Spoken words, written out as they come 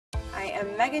I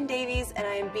am Megan Davies, and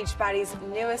I am Beachbody's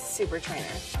newest super trainer.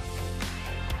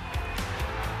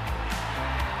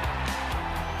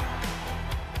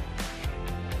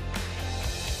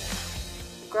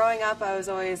 Growing up, I was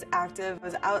always active. I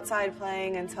was outside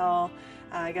playing until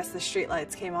I guess the street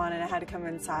lights came on and I had to come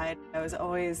inside. I was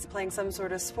always playing some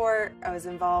sort of sport. I was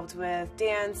involved with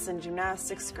dance and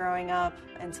gymnastics growing up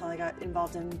until I got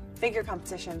involved in figure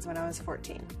competitions when I was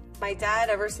 14. My dad,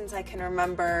 ever since I can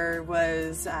remember,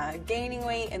 was gaining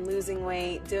weight and losing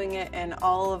weight, doing it in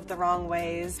all of the wrong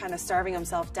ways, kind of starving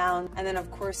himself down. And then, of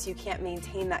course, you can't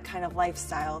maintain that kind of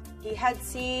lifestyle. He had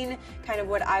seen kind of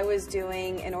what I was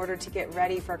doing in order to get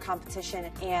ready for a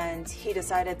competition, and he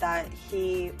decided that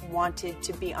he wanted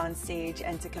to be on stage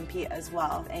and to compete as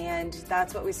well. And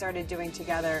that's what we started doing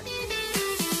together.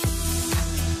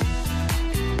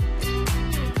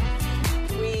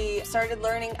 Started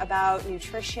learning about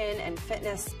nutrition and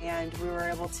fitness, and we were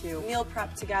able to meal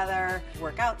prep together,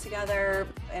 work out together.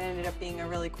 It ended up being a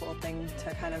really cool thing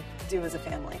to kind of do as a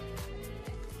family.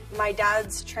 My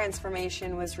dad's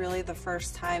transformation was really the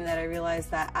first time that I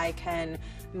realized that I can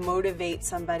motivate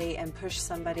somebody and push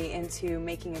somebody into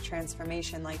making a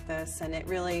transformation like this, and it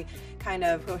really kind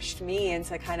of pushed me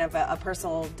into kind of a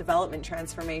personal development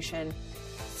transformation.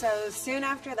 So soon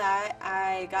after that,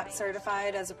 I got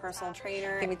certified as a personal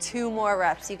trainer. Give me 2 more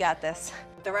reps, you got this.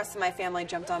 The rest of my family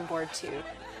jumped on board too.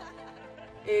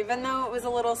 Even though it was a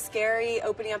little scary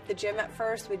opening up the gym at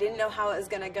first, we didn't know how it was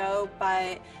going to go,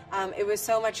 but it was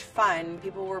so much fun.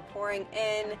 People were pouring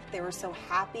in, they were so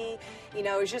happy. You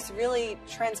know, it was just really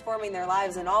transforming their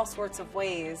lives in all sorts of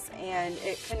ways, and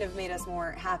it couldn't have made us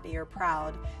more happy or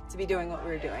proud to be doing what we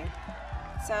were doing.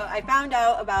 So I found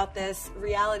out about this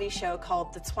reality show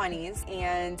called The 20s,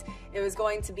 and it was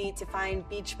going to be to find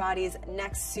Beachbody's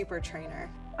next super trainer.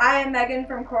 I am Megan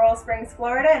from Coral Springs,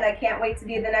 Florida, and I can't wait to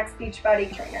be the next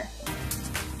Beachbody trainer.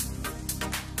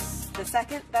 The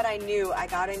second that I knew I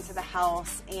got into the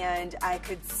house and I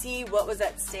could see what was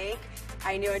at stake,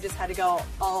 I knew I just had to go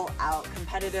all out.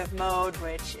 Competitive mode,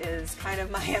 which is kind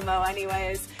of my MO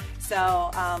anyways.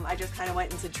 So I just kind of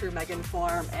went into true Megan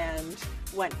form and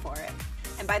went for it.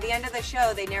 And by the end of the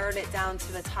show, they narrowed it down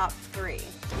to the top 3.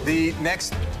 The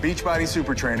next Beachbody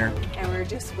super trainer. And we were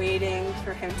just waiting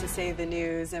for him to say the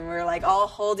news, and we were like all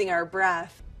holding our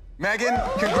breath. Megan,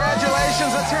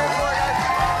 congratulations. Let's hear it for you.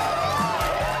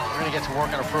 We're going to get to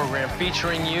work on a program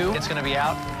featuring you. It's going to be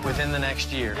out within the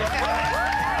next year. So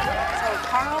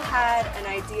Carl had an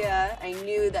idea. I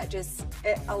knew that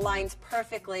it aligned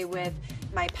perfectly with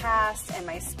my past and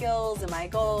my skills and my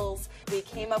goals. We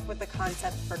came up with the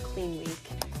concept for Clean Week.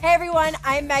 Hey everyone,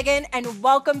 I'm Megan, and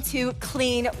welcome to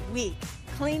Clean Week.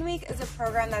 Clean Week is a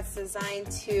program that's designed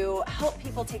to help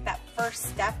people take that first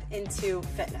step into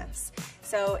fitness.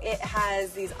 So it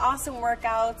has these awesome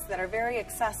workouts that are very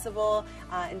accessible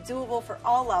and doable for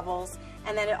all levels,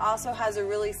 and then it also has a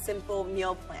really simple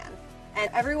meal plan. And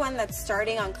everyone that's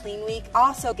starting on Clean Week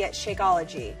also gets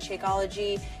Shakeology.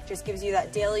 Shakeology just gives you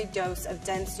that daily dose of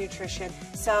dense nutrition.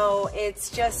 So it's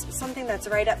just something that's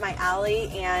right up my alley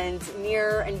and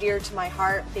near and dear to my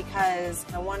heart, because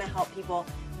I want to help people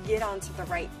get onto the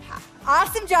right path.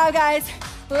 Awesome job, guys.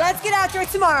 Let's get after it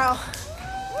tomorrow.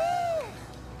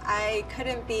 I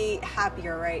couldn't be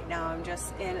happier right now. I'm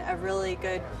just in a really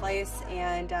good place,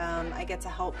 and I get to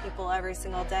help people every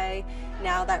single day.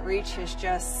 Now that reach has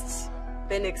just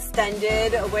been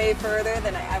extended way further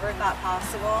than I ever thought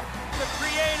possible. The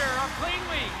creator of Clean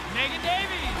Week, Megan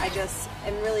Davies. I just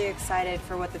am really excited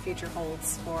for what the future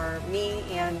holds for me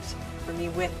and for me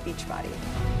with Beachbody.